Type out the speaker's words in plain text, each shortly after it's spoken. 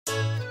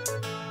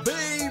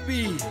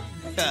Baby,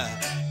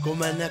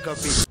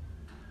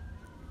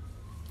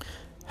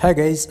 Hi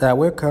guys,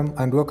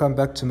 welcome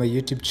back to my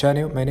YouTube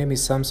channel. My name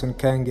is Samson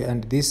Kange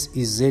and this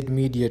is Z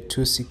Media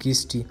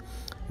 260.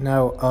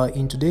 Now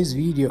in today's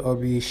video I'll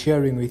be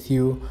sharing with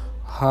you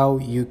how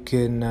you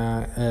can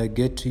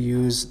get to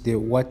use the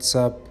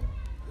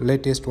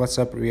latest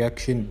WhatsApp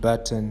reaction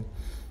button.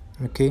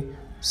 Okay,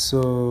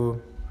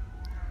 so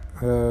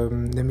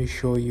let me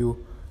show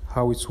you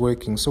how it's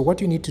working. So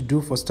what you need to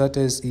do for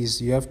starters is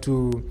you have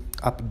to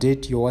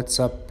update your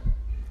WhatsApp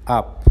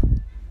app.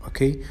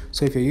 Okay,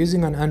 so if you're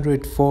using an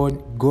Android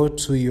phone, go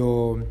to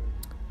your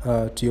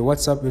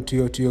WhatsApp,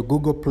 to your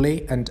Google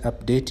Play and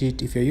update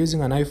it. If you're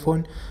using an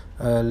iPhone,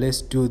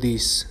 let's do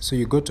this. So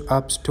you go to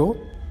App Store,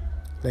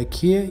 like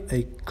here.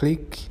 I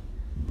click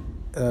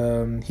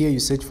here, you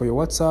search for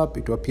your WhatsApp,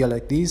 it will appear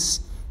like this,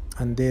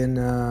 and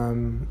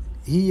then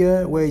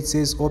here where it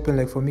says open,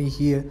 like for me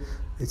here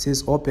it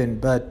says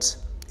open, but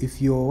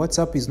if your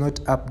WhatsApp is not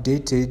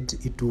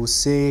updated, it will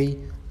say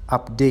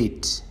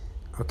update.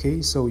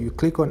 Okay, so you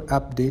click on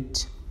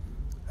update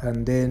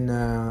and then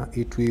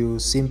it will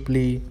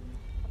simply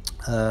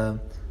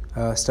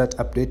start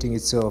updating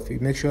itself. You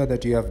make sure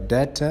that you have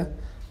data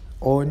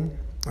on.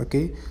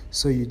 Okay,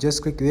 so you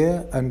just click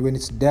there, and when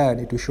it's done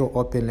it will show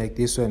open like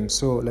this one.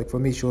 So like for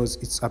me it shows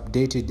it's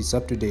updated, it's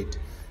up to date.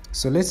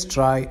 So let's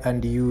try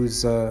and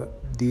use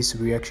this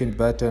reaction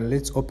button.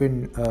 Let's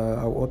open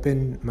I'll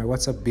open my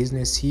WhatsApp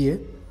business here.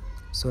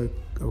 So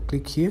I'll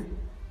click here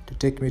to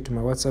take me to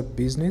my WhatsApp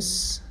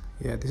business.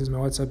 Yeah, this is my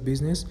WhatsApp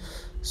business.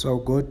 So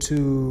I'll go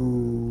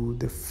to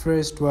the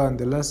first one,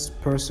 the last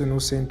person who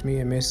sent me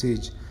a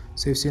message.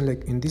 So you've seen,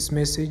 like in this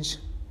message,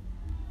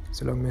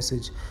 it's a long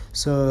message.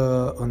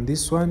 So on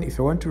this one, if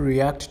I want to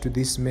react to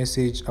this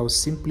message, I'll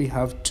simply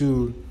have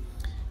to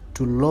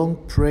long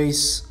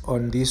press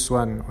on this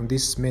one, on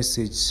this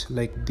message,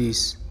 like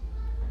this.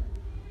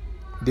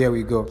 There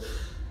we go.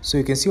 So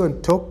you can see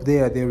on top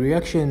there, the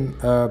reaction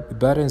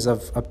buttons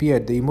have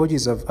appeared, the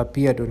emojis have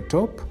appeared on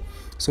top.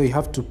 So you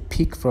have to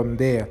pick from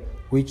there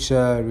which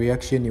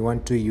reaction you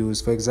want to use.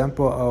 For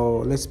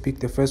example, let's pick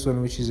the first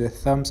one, which is a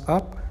thumbs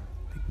up,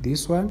 like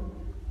this one.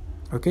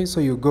 Okay, so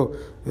you go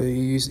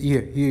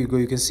here you go.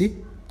 You can see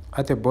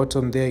at the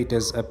bottom there it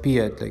has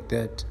appeared like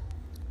that.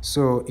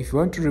 So if you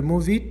want to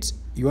remove it,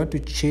 you want to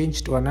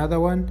change to another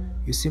one,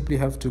 you simply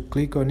have to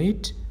click on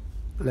it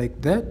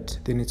like that,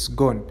 then it's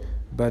gone,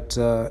 but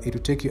it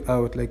will take you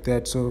out like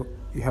that. So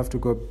you have to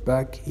go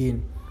back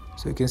in.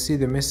 So you can see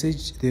the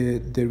message,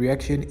 the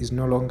reaction is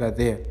no longer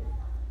there.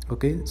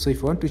 Okay, so if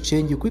you want to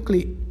change, you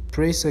quickly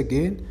press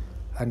again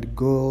and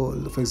go.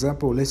 For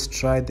example, let's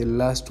try the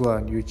last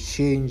one. You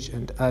change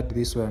and add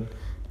this one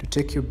to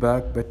take you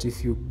back, but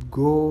if you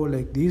go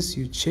like this,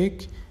 you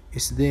check,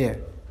 it's there.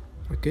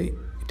 Okay,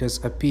 it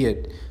has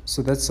appeared.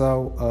 So that's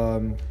how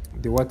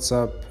the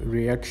WhatsApp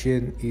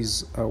reaction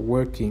is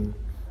working.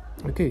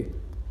 Okay,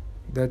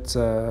 that's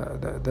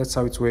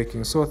how it's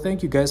working. So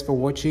thank you guys for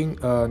watching,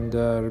 and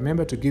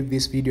remember to give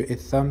this video a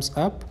thumbs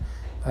up,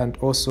 and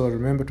also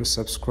remember to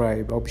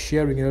subscribe. I'll be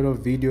sharing a lot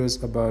of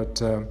videos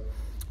about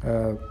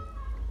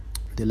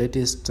the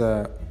latest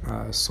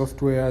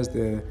softwares,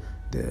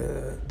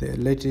 the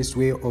latest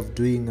way of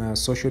doing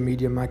social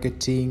media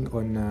marketing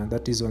on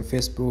that is on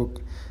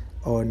Facebook,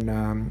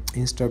 on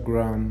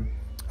Instagram,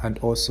 and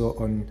also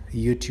on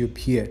YouTube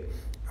here.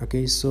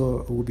 Okay,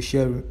 so we'll be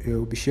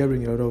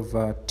sharing a lot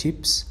of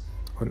tips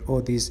on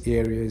all these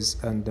areas,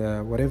 and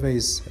whatever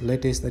is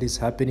latest that is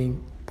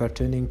happening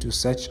pertaining to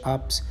such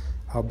apps,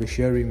 I'll be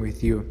sharing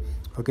with you.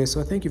 Okay,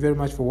 so thank you very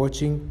much for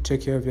watching.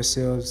 Take care of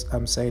yourselves.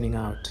 I'm signing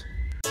out.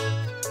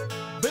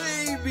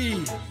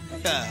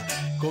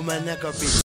 baby.